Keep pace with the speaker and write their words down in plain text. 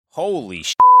Holy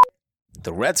shit.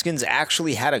 The Redskins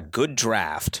actually had a good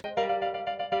draft.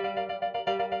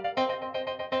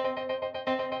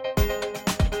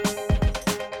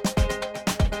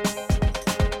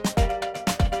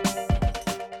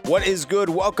 What is good?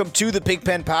 Welcome to the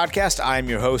Pigpen Podcast. I'm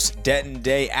your host, Denton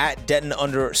Day, at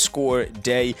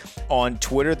Denton_Day on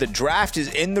Twitter. The draft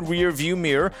is in the rearview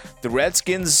mirror. The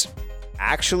Redskins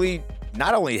actually,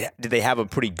 not only did they have a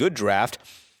pretty good draft,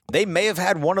 they may have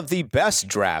had one of the best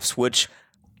drafts, which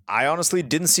I honestly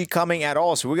didn't see coming at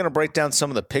all. So we're going to break down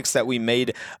some of the picks that we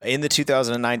made in the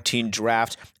 2019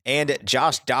 draft and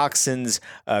Josh Doctson's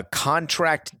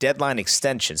contract deadline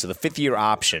extension. So the fifth-year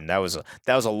option, that was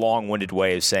a long-winded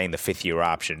way of saying the fifth-year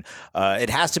option. It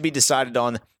has to be decided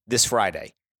on this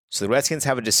Friday. So the Redskins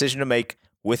have a decision to make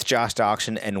with Josh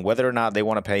Doctson and whether or not they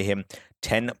want to pay him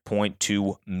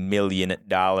 $10.2 million.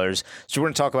 So we're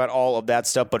going to talk about all of that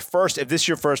stuff. But first, if this is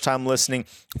your first time listening,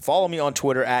 follow me on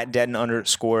Twitter at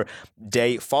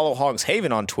Denton_Day. Follow Hogs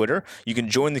Haven on Twitter. You can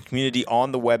join the community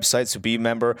on the website, so be a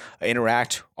member,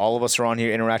 interact. All of us are on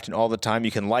here interacting all the time. You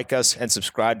can like us and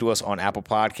subscribe to us on Apple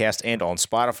Podcasts and on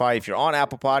Spotify. If you're on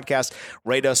Apple Podcasts,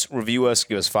 rate us, review us,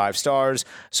 give us 5 stars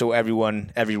so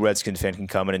every Redskins fan can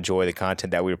come and enjoy the content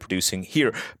that we're producing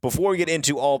here. Before we get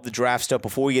into all of the draft stuff,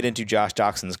 before we get into Josh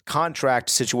Doctson's contract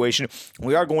situation,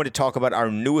 we are going to talk about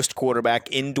our newest quarterback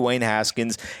in Dwayne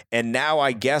Haskins, and now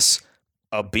I guess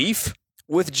a beef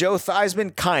with Joe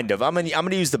Theismann, kind of. I'm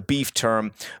gonna use the beef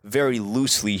term very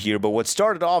loosely here, but what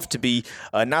started off to be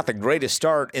not the greatest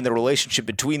start in the relationship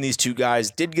between these two guys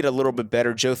did get a little bit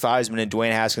better. Joe Theismann and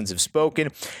Dwayne Haskins have spoken,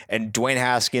 and Dwayne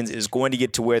Haskins is going to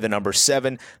get to wear the number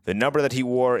 7, the number that he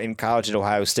wore in college at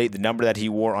Ohio State, the number that he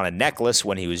wore on a necklace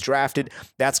when he was drafted.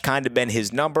 That's kind of been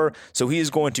his number, so he is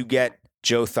going to get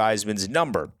Joe Theismann's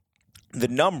number. The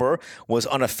number was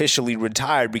unofficially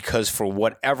retired because for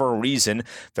whatever reason,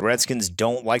 the Redskins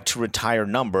don't like to retire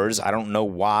numbers. I don't know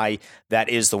why that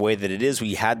is the way that it is.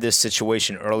 We had this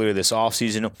situation earlier this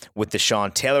offseason with the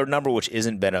Sean Taylor number, which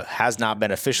has not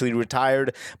been officially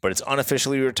retired, but it's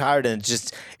unofficially retired, and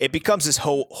it becomes this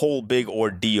whole big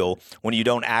ordeal when you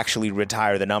don't actually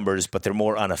retire the numbers, but they're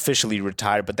more unofficially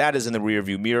retired. But that is in the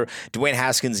rearview mirror. Dwayne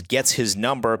Haskins gets his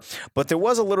number, but there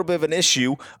was a little bit of an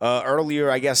issue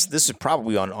earlier. I guess this is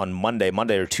probably on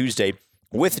Monday or Tuesday,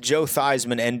 with Joe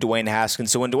Theismann and Dwayne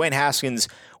Haskins. So when Dwayne Haskins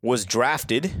was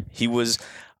drafted, he was,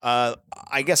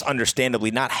 I guess understandably,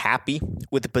 not happy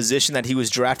with the position that he was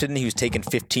drafted in. He was taken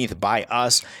 15th by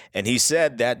us, and he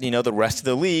said that, the rest of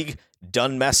the league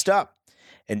done messed up.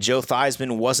 And Joe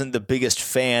Theismann wasn't the biggest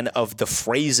fan of the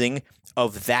phrasing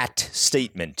of that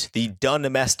statement, the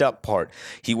done messed up part.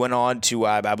 He went on to,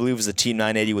 I believe it was the Team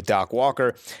 980 with Doc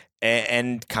Walker,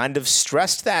 and kind of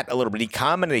stressed that a little bit. He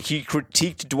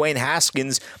critiqued Dwayne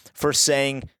Haskins for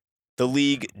saying the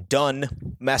league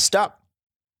done messed up.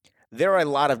 There are a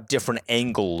lot of different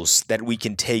angles that we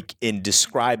can take in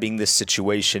describing this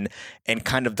situation and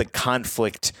kind of the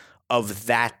conflict of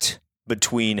that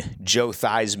between Joe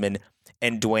Theismann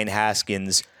and Dwayne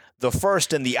Haskins. The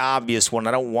first and the obvious one,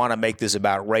 I don't want to make this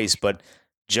about race, but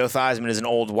Joe Theismann is an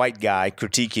old white guy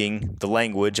critiquing the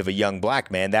language of a young black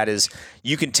man. That is,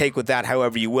 you can take with that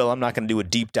however you will. I'm not going to do a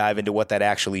deep dive into what that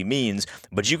actually means,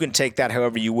 but you can take that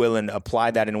however you will and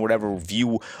apply that in whatever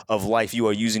view of life you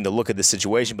are using to look at the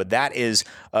situation. But that is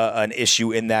an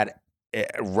issue in that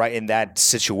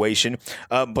situation.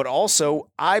 But also,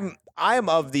 I am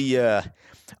of the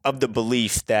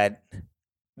belief that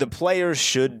the players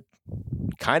should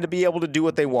kind of be able to do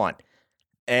what they want.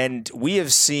 And we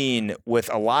have seen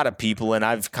with a lot of people, and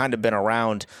I've kind of been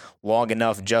around long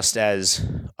enough just as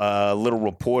a little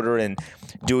reporter and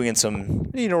doing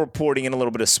some, reporting in a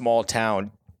little bit of small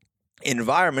town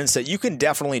environments, that you can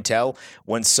definitely tell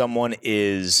when someone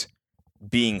is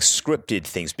being scripted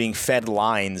things, being fed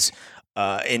lines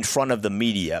in front of the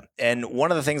media. And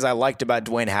one of the things I liked about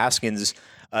Dwayne Haskins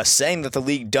saying that the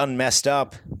league done messed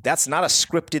up, that's not a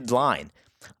scripted line.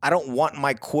 I don't want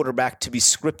my quarterback to be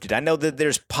scripted. I know that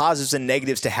there's positives and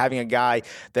negatives to having a guy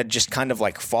that just kind of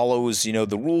like follows,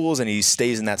 the rules and he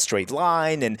stays in that straight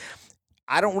line. And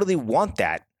I don't really want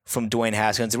that from Dwayne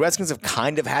Haskins. The Redskins have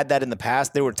kind of had that in the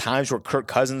past. There were times where Kirk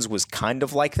Cousins was kind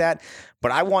of like that.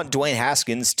 But I want Dwayne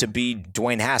Haskins to be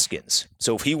Dwayne Haskins.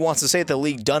 So if he wants to say that the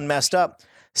league done messed up,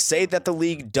 say that the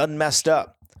league done messed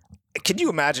up. Can you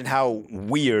imagine how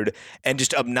weird and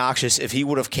just obnoxious if he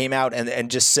would have came out and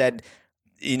just said,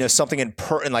 something in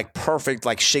perfect,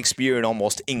 like Shakespearean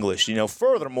almost English,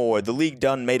 furthermore, the league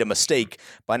done made a mistake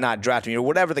by not drafting me, or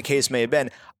whatever the case may have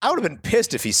been. I would have been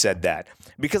pissed if he said that,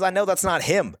 because I know that's not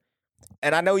him.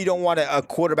 And I know you don't want a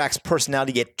quarterback's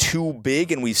personality get too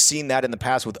big, and we've seen that in the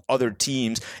past with other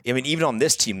teams. I mean, even on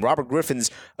this team, Robert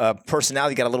Griffin's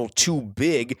personality got a little too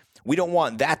big. We don't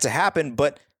want that to happen,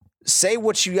 but say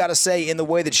what you got to say in the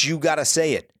way that you got to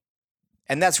say it.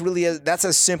 And that's really that's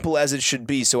as simple as it should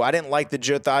be. So I didn't like that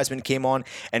Joe Theismann came on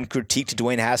and critiqued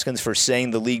Dwayne Haskins for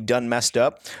saying the league done messed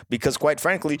up, because quite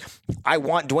frankly, I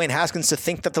want Dwayne Haskins to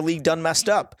think that the league done messed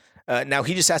up. Now,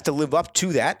 he just has to live up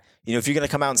to that. You know, if you're going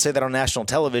to come out and say that on national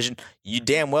television, you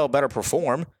damn well better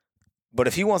perform. But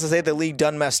if he wants to say the league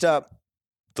done messed up,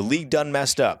 the league done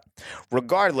messed up.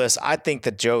 Regardless, I think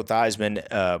that Joe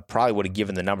Theismann probably would have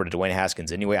given the number to Dwayne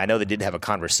Haskins anyway. I know they did have a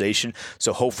conversation,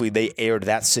 so hopefully they aired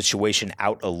that situation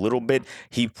out a little bit.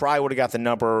 He probably would have got the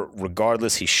number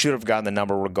regardless. He should have gotten the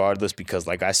number regardless because,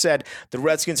 like I said, the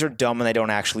Redskins are dumb and they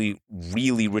don't actually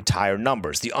really retire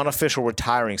numbers. The unofficial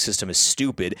retiring system is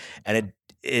stupid, and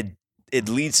it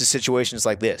leads to situations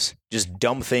like this. Just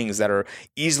dumb things that are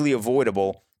easily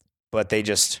avoidable, but they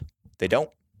don't.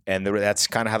 And that's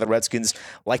kind of how the Redskins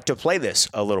like to play this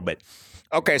a little bit.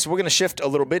 Okay, so we're going to shift a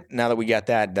little bit now that we got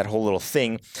that whole little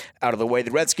thing out of the way.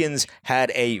 The Redskins had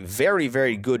a very,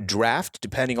 very good draft,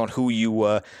 depending on who you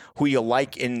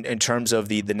like in terms of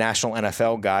the national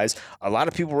NFL guys. A lot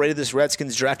of people rated this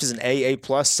Redskins draft as an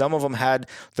AA+. Some of them had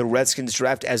the Redskins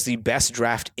draft as the best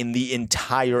draft in the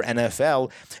entire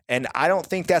NFL, and I don't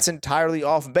think that's entirely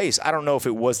off base. I don't know if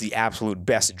it was the absolute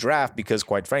best draft because,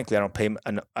 quite frankly, I don't pay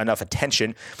enough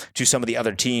attention to some of the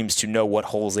other teams to know what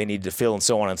holes they need to fill and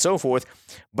so on and so forth.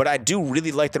 But I do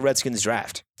really like the Redskins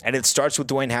draft. And it starts with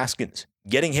Dwayne Haskins.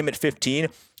 Getting him at 15,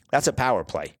 that's a power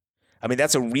play. I mean,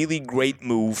 that's a really great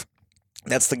move.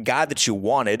 That's the guy that you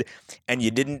wanted and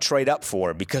you didn't trade up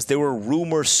for because there were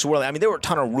rumors swirling. I mean, there were a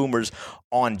ton of rumors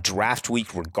on draft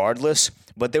week regardless,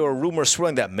 but there were rumors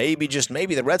swirling that maybe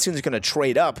the Redskins are going to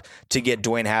trade up to get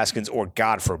Dwayne Haskins or,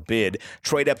 God forbid,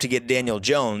 trade up to get Daniel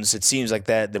Jones. It seems like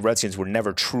that the Redskins were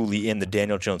never truly in the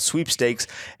Daniel Jones sweepstakes.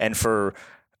 And for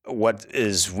what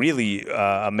is really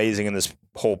amazing in this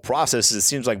whole process is it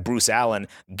seems like Bruce Allen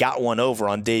got one over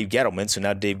on Dave Gettleman. So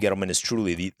now Dave Gettleman is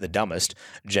truly the dumbest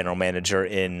general manager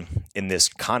in this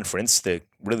conference,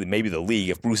 maybe the league.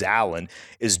 If Bruce Allen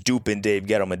is duping Dave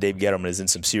Gettleman is in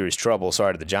some serious trouble.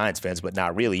 Sorry to the Giants fans, but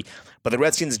not really. But the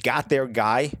Redskins got their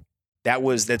guy.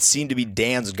 That seemed to be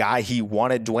Dan's guy. He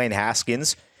wanted Dwayne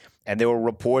Haskins. And there were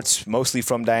reports, mostly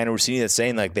from Dianna Russini, that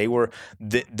saying like they were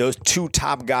those two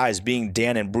top guys, being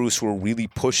Dan and Bruce, were really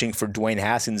pushing for Dwayne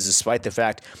Haskins, despite the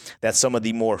fact that some of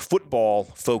the more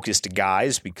football-focused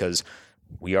guys, because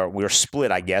we're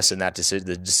split, I guess, in that decision.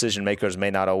 The decision makers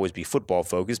may not always be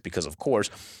football-focused, because of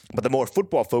course, but the more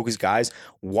football-focused guys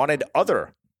wanted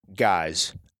other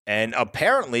guys, and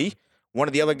apparently one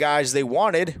of the other guys they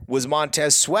wanted was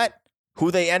Montez Sweat, who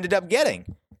they ended up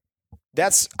getting.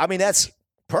 That's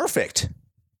perfect.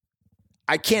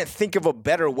 I can't think of a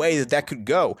better way that could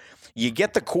go. You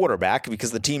get the quarterback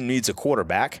because the team needs a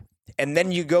quarterback, and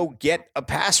then you go get a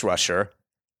pass rusher,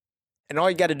 and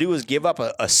all you got to do is give up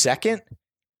a second.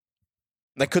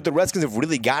 Like, could the Redskins have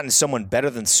really gotten someone better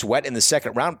than Sweat in the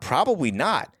second round? Probably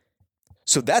not.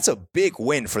 So that's a big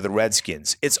win for the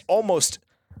Redskins. It's almost,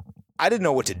 I didn't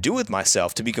know what to do with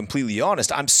myself, to be completely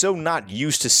honest. I'm so not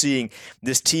used to seeing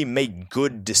this team make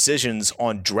good decisions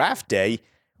on draft day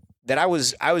that I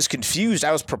was confused.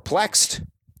 I was perplexed.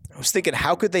 I was thinking,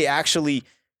 how could they actually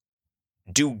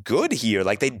do good here?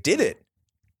 Like, they did it.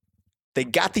 They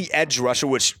got the edge rusher,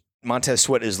 which Montez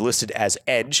Sweat is listed as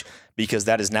edge because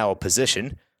that is now a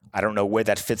position. I don't know where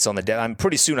that fits on the depth. I'm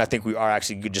pretty soon I think we are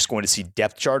actually just going to see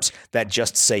depth charts that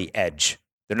just say edge.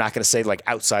 They're not going to say like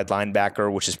outside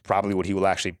linebacker, which is probably what he will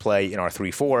actually play in our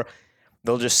 3-4.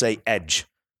 They'll just say edge.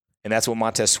 And that's what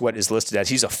Montez Sweat is listed as.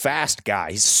 He's a fast guy.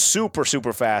 He's super,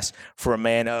 super fast for a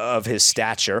man of his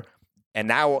stature. And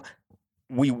now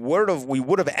we would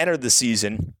have entered the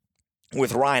season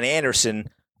with Ryan Anderson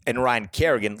and Ryan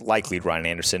Kerrigan, likely Ryan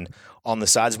Anderson, on the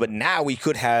sides. But now we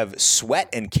could have Sweat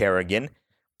and Kerrigan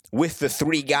with the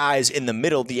three guys in the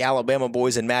middle, the Alabama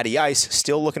boys and Matty Ice,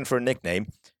 still looking for a nickname.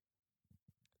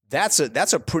 That's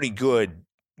a pretty good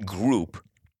group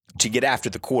to get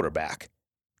after the quarterback.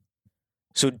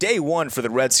 So day one for the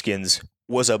Redskins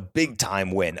was a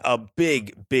big-time win, a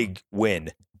big, big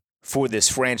win for this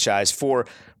franchise for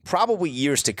probably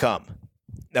years to come.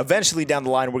 Now, eventually down the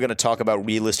line, we're going to talk about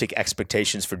realistic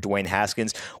expectations for Dwayne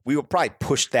Haskins. We will probably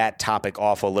push that topic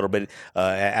off a little bit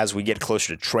as we get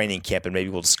closer to training camp, and maybe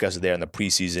we'll discuss it there in the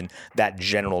preseason, that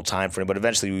general time frame. But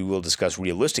eventually we will discuss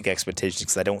realistic expectations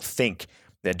because I don't think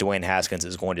that Dwayne Haskins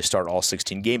is going to start all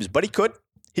 16 games, but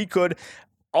he could.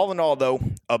 All in all, though,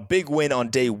 a big win on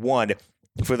day one.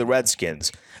 for the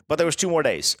Redskins. But there was 2 more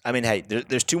days. I mean, hey,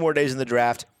 there's 2 more days in the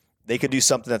draft. They could do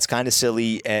something that's kind of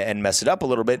silly and mess it up a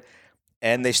little bit.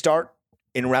 And they start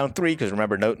in round 3, because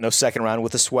remember, no second round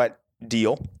with a sweat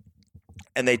deal.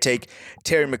 And they take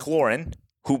Terry McLaurin,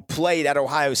 who played at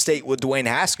Ohio State with Dwayne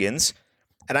Haskins.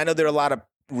 And I know there are a lot of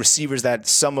receivers that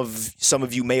some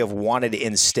of you may have wanted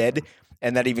instead.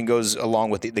 And that even goes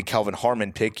along with the Kelvin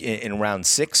Harmon pick in round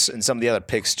 6 and some of the other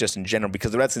picks just in general,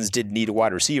 because the Redskins did need a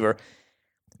wide receiver.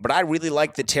 But I really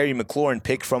like the Terry McLaurin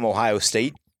pick from Ohio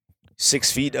State.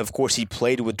 6 feet. Of course, he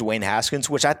played with Dwayne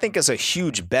Haskins, which I think is a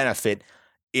huge benefit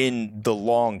in the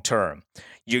long term.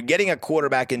 You're getting a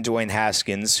quarterback in Dwayne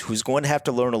Haskins who's going to have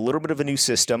to learn a little bit of a new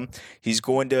system. He's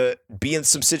going to be in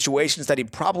some situations that he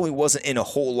probably wasn't in a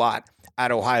whole lot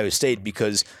at Ohio State,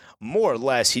 because more or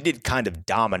less, he did kind of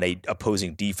dominate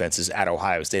opposing defenses at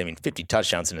Ohio State. I mean, 50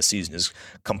 touchdowns in a season is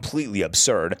completely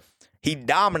absurd. He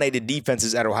dominated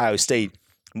defenses at Ohio State,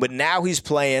 but now he's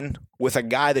playing with a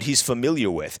guy that he's familiar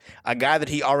with, a guy that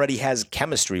he already has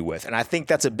chemistry with. And I think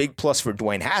that's a big plus for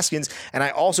Dwayne Haskins, and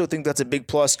I also think that's a big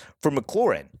plus for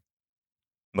McLaurin.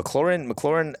 McLaurin.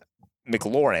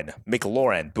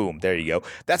 Boom, there you go.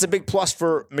 That's a big plus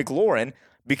for McLaurin,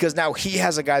 because now he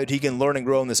has a guy that he can learn and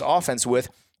grow in this offense with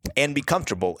and be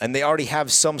comfortable. And they already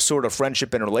have some sort of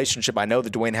friendship and relationship. I know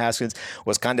that Dwayne Haskins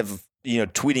was kind of,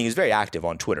 tweeting. He's very active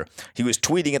on Twitter. He was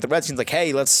tweeting at the Redskins like,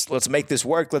 hey, let's make this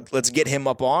work. Let's get him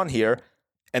up on here.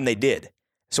 And they did.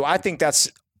 So I think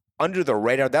that's under the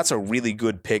radar. That's a really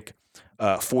good pick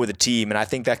for the team. And I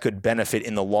think that could benefit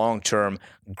in the long term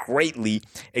greatly,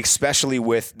 especially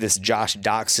with this Josh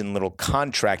Doctson little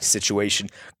contract situation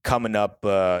coming up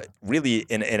really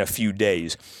in a few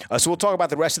days. So we'll talk about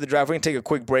the rest of the draft. We're going to take a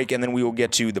quick break, and then we will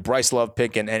get to the Bryce Love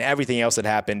pick and everything else that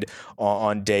happened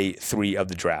on day 3 of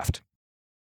the draft.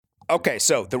 Okay,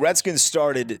 so the Redskins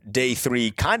started day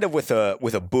 3 kind of with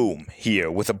a boom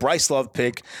here, with a Bryce Love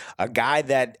pick, a guy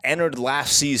that entered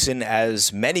last season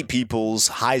as many people's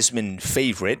Heisman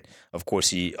favorite. Of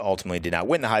course, he ultimately did not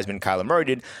win the Heisman, Kyler Murray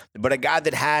did, but a guy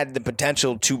that had the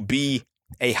potential to be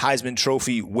a Heisman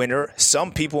Trophy winner.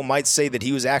 Some people might say that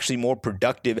he was actually more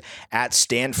productive at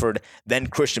Stanford than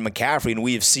Christian McCaffrey, and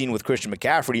we have seen with Christian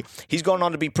McCaffrey, he's gone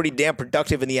on to be pretty damn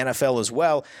productive in the NFL as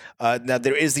well. Now,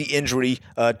 there is the injury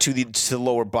to the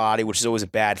lower body, which is always a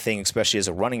bad thing, especially as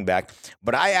a running back,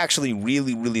 but I actually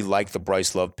really, really like the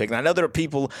Bryce Love pick, and I know there are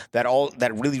people that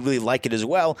really, really like it as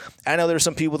well. I know there are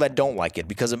some people that don't like it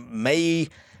because it may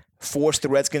force the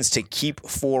Redskins to keep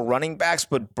 4 running backs,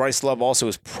 but Bryce Love also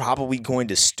is probably going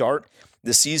to start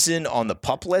the season on the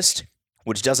PUP list,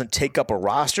 which doesn't take up a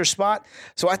roster spot.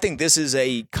 So I think this is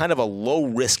a kind of a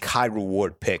low-risk,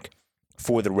 high-reward pick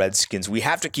for the Redskins. We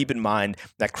have to keep in mind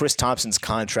that Chris Thompson's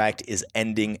contract is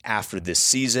ending after this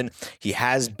season. He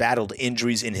has battled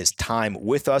injuries in his time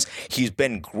with us. He's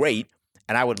been great,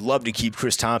 and I would love to keep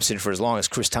Chris Thompson for as long as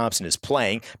Chris Thompson is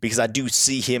playing, because I do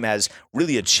see him as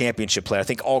really a championship player. I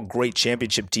think all great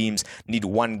championship teams need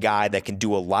one guy that can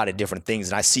do a lot of different things,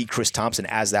 and I see Chris Thompson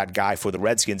as that guy for the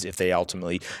Redskins if they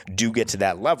ultimately do get to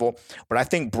that level. But I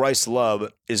think Bryce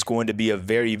Love is going to be a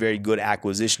very, very good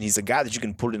acquisition. He's a guy that you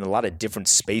can put in a lot of different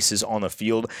spaces on the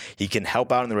field. He can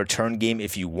help out in the return game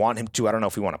if you want him to. I don't know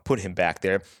if we want to put him back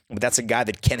there, but that's a guy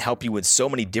that can help you in so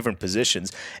many different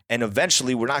positions. And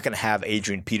eventually, we're not going to have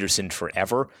Adrian Peterson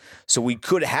forever. So we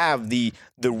could have the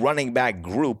running back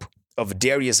group of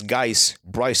Darius Geis,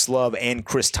 Bryce Love, and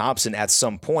Chris Thompson at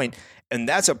some point. And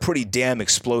that's a pretty damn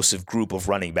explosive group of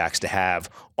running backs to have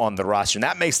on the roster. And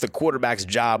that makes the quarterback's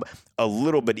job a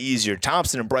little bit easier.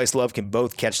 Thompson and Bryce Love can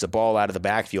both catch the ball out of the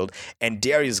backfield. And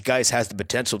Darius Geis has the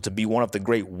potential to be one of the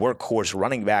great workhorse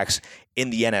running backs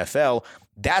in the NFL.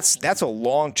 That's a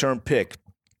long-term pick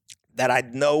that I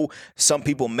know some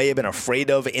people may have been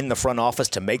afraid of in the front office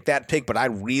to make that pick, but I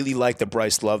really like the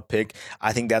Bryce Love pick.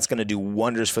 I think that's going to do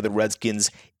wonders for the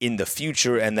Redskins in the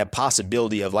future, and that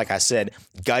possibility of, like I said,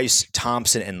 Geis,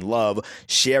 Thompson, and Love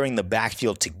sharing the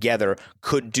backfield together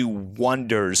could do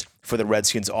wonders for the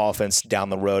Redskins offense down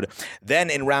the road. Then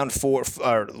in round 4,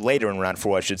 or later in round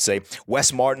 4, I should say,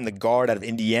 Wes Martin, the guard out of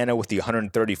Indiana with the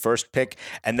 131st pick,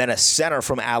 and then a center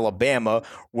from Alabama.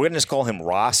 We're going to just call him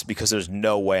Ross because there's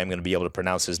no way I'm going to be able to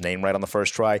pronounce his name right on the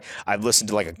first try. I've listened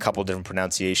to like a couple different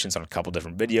pronunciations on a couple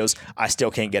different videos. I still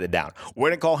can't get it down. We're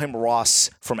going to call him Ross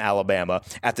from Alabama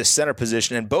at the center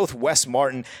position, and both Wes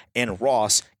Martin and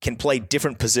Ross can play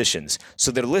different positions.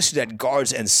 So they're listed at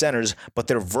guards and centers, but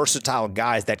they're versatile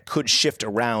guys that could shift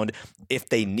around if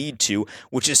they need to,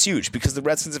 which is huge because the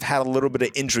Redskins have had a little bit of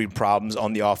injury problems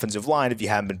on the offensive line. If you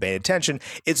haven't been paying attention,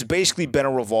 it's basically been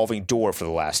a revolving door for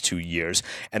the last 2 years.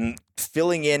 And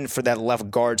filling in for that left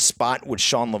guard spot, which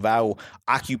Sean Laval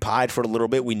occupied for a little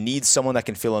bit, we need someone that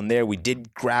can fill in there. We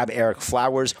did grab Eric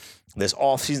Flowers this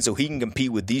offseason so he can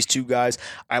compete with these two guys.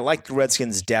 I like the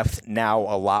Redskins' depth now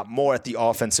a lot more at the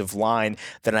offensive line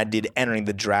than I did entering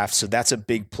the draft, so that's a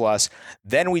big plus.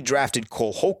 Then we drafted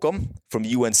Cole Holcomb from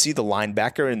UNC, the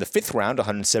linebacker, in the 5th round,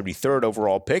 173rd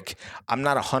overall pick. I'm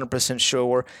not 100%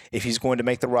 sure if he's going to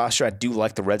make the roster. I do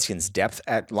like the Redskins' depth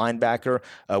at linebacker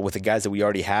with the guys that we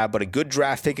already have, but a good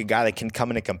draft pick, a guy that can come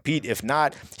in and compete. If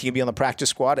not, he can be on the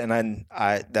practice squad, and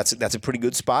that's a pretty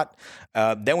good spot.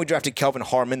 Then we drafted Kelvin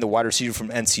Harmon, the wide receiver from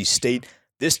NC State.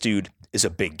 This dude is a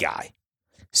big guy.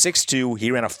 6'2", he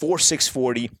ran a 4.6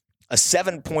 40, a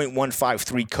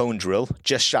 7.153 cone drill,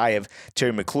 just shy of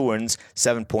Terry McLaurin's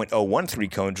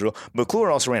 7.013 cone drill.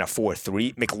 McLaurin also ran a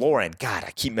 4.3. McLaurin, God, I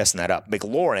keep messing that up.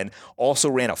 McLaurin also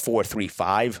ran a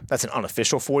 4.35. That's an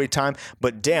unofficial 40 time,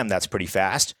 but damn, that's pretty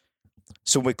fast.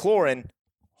 So McLaurin,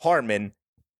 Harmon,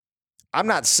 I'm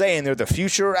not saying they're the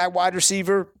future at wide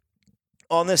receiver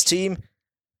on this team,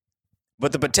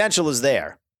 but the potential is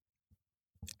there.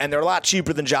 And they're a lot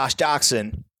cheaper than Josh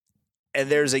Doctson.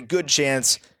 And there's a good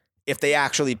chance if they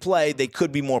actually play, they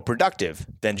could be more productive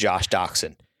than Josh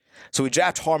Doctson. So we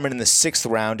draft Harmon in the 6th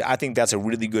round. I think that's a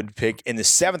really good pick. In the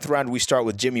 7th round, we start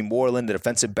with Jimmy Moreland, the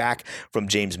defensive back from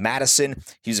James Madison.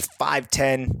 He's a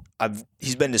 5'10".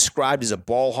 He's been described as a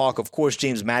ball hawk. Of course,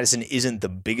 James Madison isn't the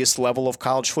biggest level of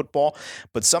college football,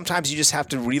 but sometimes you just have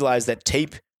to realize that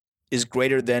tape is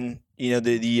greater than,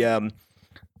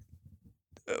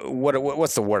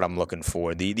 what's the word I'm looking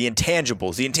for? The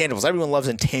intangibles. The intangibles. Everyone loves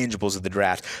intangibles of the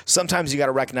draft. Sometimes you got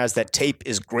to recognize that tape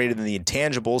is greater than the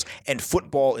intangibles, and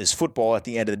football is football at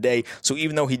the end of the day. So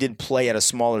even though he did play at a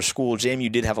smaller school,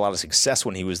 JMU did have a lot of success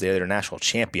when he was there. They're a national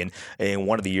champion in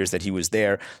one of the years that he was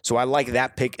there. So I like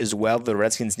that pick as well. The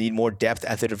Redskins need more depth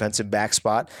at the defensive back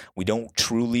spot. We don't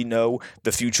truly know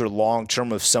the future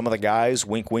long-term of some of the guys.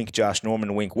 Wink, wink, Josh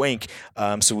Norman, wink, wink.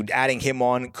 So adding him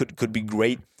on could be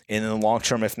great. In the long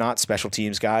term, if not, special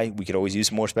teams guy. We could always use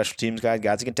some more special teams guys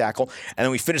who can tackle. And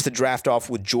then we finish the draft off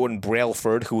with Jordan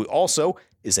Brailford, who also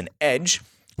is an edge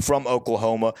from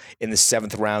Oklahoma in the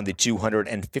 7th round, the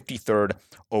 253rd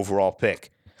overall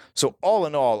pick. So all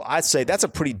in all, I'd say that's a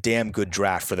pretty damn good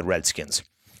draft for the Redskins.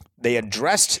 They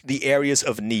addressed the areas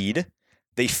of need.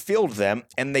 They filled them,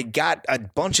 and they got a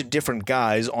bunch of different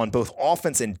guys on both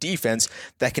offense and defense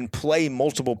that can play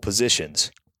multiple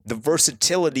positions. The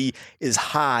versatility is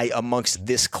high amongst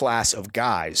this class of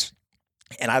guys,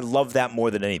 and I love that more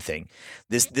than anything.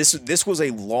 This was a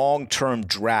long-term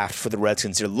draft for the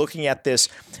Redskins. They're looking at this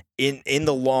in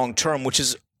the long term, which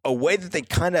is a way that they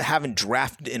kind of haven't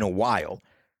drafted in a while.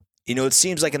 It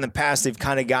seems like in the past they've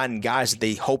kind of gotten guys that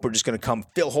they hope are just going to come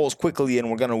fill holes quickly,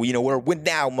 and we're going to, we're win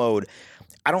now mode.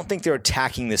 I don't think they're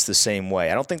attacking this the same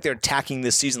way. I don't think they're attacking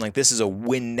this season like this is a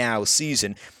win now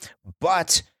season,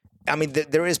 but I mean,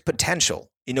 there is potential.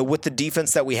 With the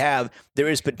defense that we have, there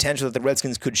is potential that the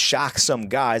Redskins could shock some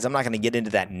guys. I'm not going to get into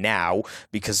that now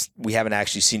because we haven't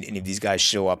actually seen any of these guys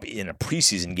show up in a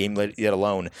preseason game, let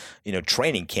alone,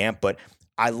 training camp. But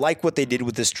I like what they did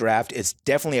with this draft. It's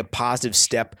definitely a positive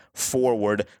step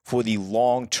forward for the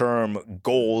long-term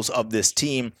goals of this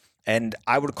team, and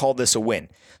I would call this a win.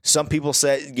 Some people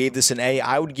gave this an A.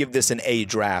 I would give this an A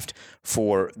draft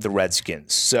for the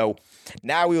Redskins. So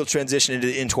now we will transition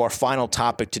into our final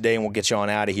topic today, and we'll get you on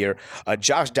out of here.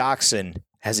 Josh Doctson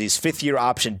has his 5th-year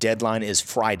option deadline is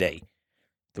Friday.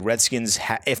 The Redskins,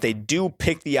 if they do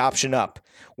pick the option up,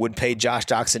 would pay Josh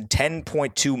Doctson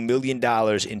 $10.2 million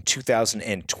in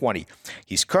 2020.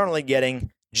 He's currently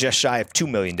getting just shy of $2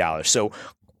 million. So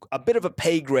a bit of a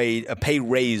pay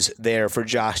raise there for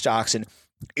Josh Doctson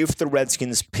if the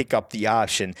Redskins pick up the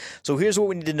option. So here's what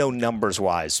we need to know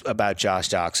numbers-wise about Josh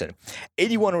Doctson.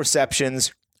 81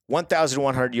 receptions,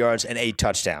 1,100 yards, and 8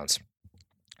 touchdowns.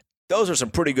 Those are some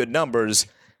pretty good numbers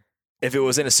if it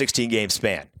was in a 16-game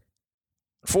span.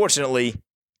 Unfortunately,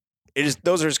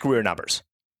 those are his career numbers.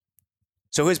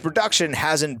 So his production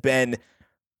hasn't been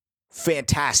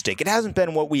fantastic. It hasn't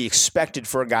been what we expected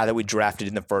for a guy that we drafted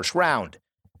in the 1st round.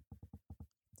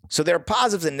 So there are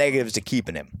positives and negatives to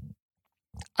keeping him.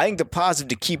 I think the positive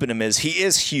to keeping him is he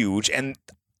is huge and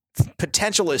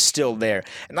potential is still there.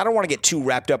 And I don't want to get too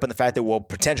wrapped up in the fact that,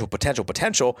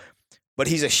 potential, but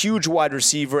he's a huge wide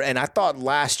receiver. And I thought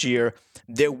last year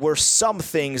there were some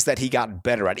things that he got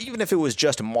better at. Even if it was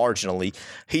just marginally,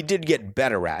 he did get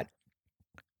better at.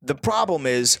 The problem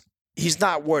is he's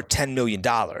not worth $10 million.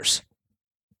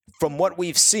 from what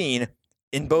we've seen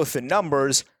in both the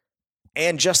numbers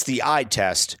and just the eye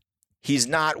test, he's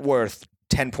not worth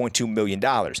 $10.2 million.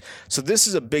 So this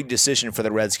is a big decision for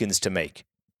the Redskins to make.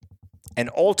 And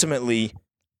ultimately,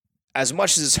 as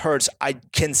much as this hurts, I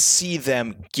can see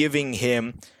them giving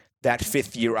him that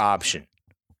fifth-year option.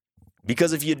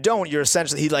 Because if you don't, you're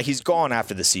essentially, he's gone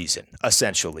after the season,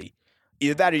 essentially.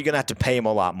 Either that or you're going to have to pay him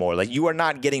a lot more. Like, you are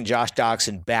not getting Josh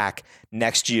Doctson back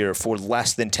next year for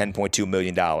less than $10.2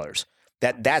 million.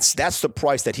 That's the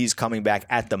price that he's coming back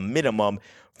at the minimum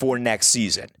for next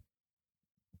season.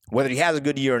 Whether he has a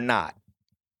good year or not.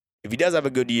 If he does have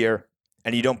a good year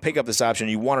and you don't pick up this option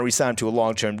and you want to re-sign him to a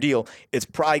long-term deal, it's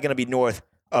probably going to be north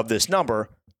of this number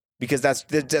because that's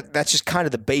just kind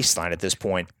of the baseline at this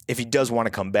point if he does want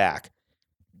to come back.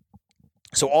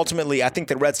 So ultimately, I think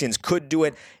the Redskins could do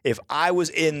it. If I was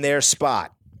in their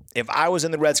spot, if I was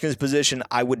in the Redskins' position,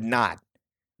 I would not.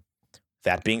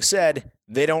 That being said,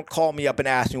 they don't call me up and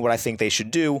ask me what I think they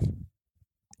should do.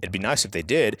 It'd be nice if they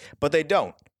did, but they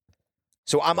don't.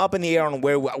 So I'm up in the air on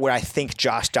where I think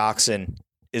Josh Doctson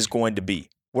is going to be,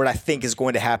 what I think is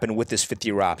going to happen with this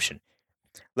fifth-year option.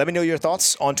 Let me know your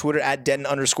thoughts on Twitter at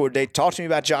Denton_Day. Talk to me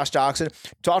about Josh Doctson.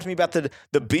 Talk to me about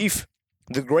the beef,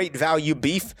 the great value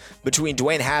beef between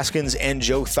Dwayne Haskins and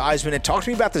Joe Theismann. And talk to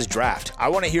me about this draft. I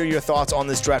want to hear your thoughts on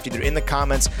this draft, either in the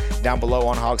comments down below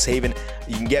on Hogs Haven.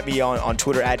 You can get me on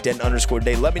Twitter at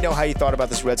Denton_Day. Let me know how you thought about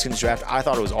this Redskins draft. I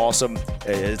thought it was awesome.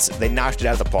 They knocked it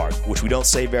out of the park, which we don't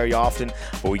say very often,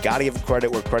 but we got to give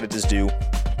credit where credit is due.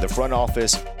 The front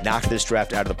office knocked this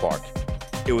draft out of the park.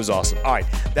 It was awesome. All right,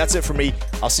 that's it for me.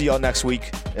 I'll see y'all next week,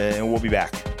 and we'll be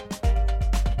back.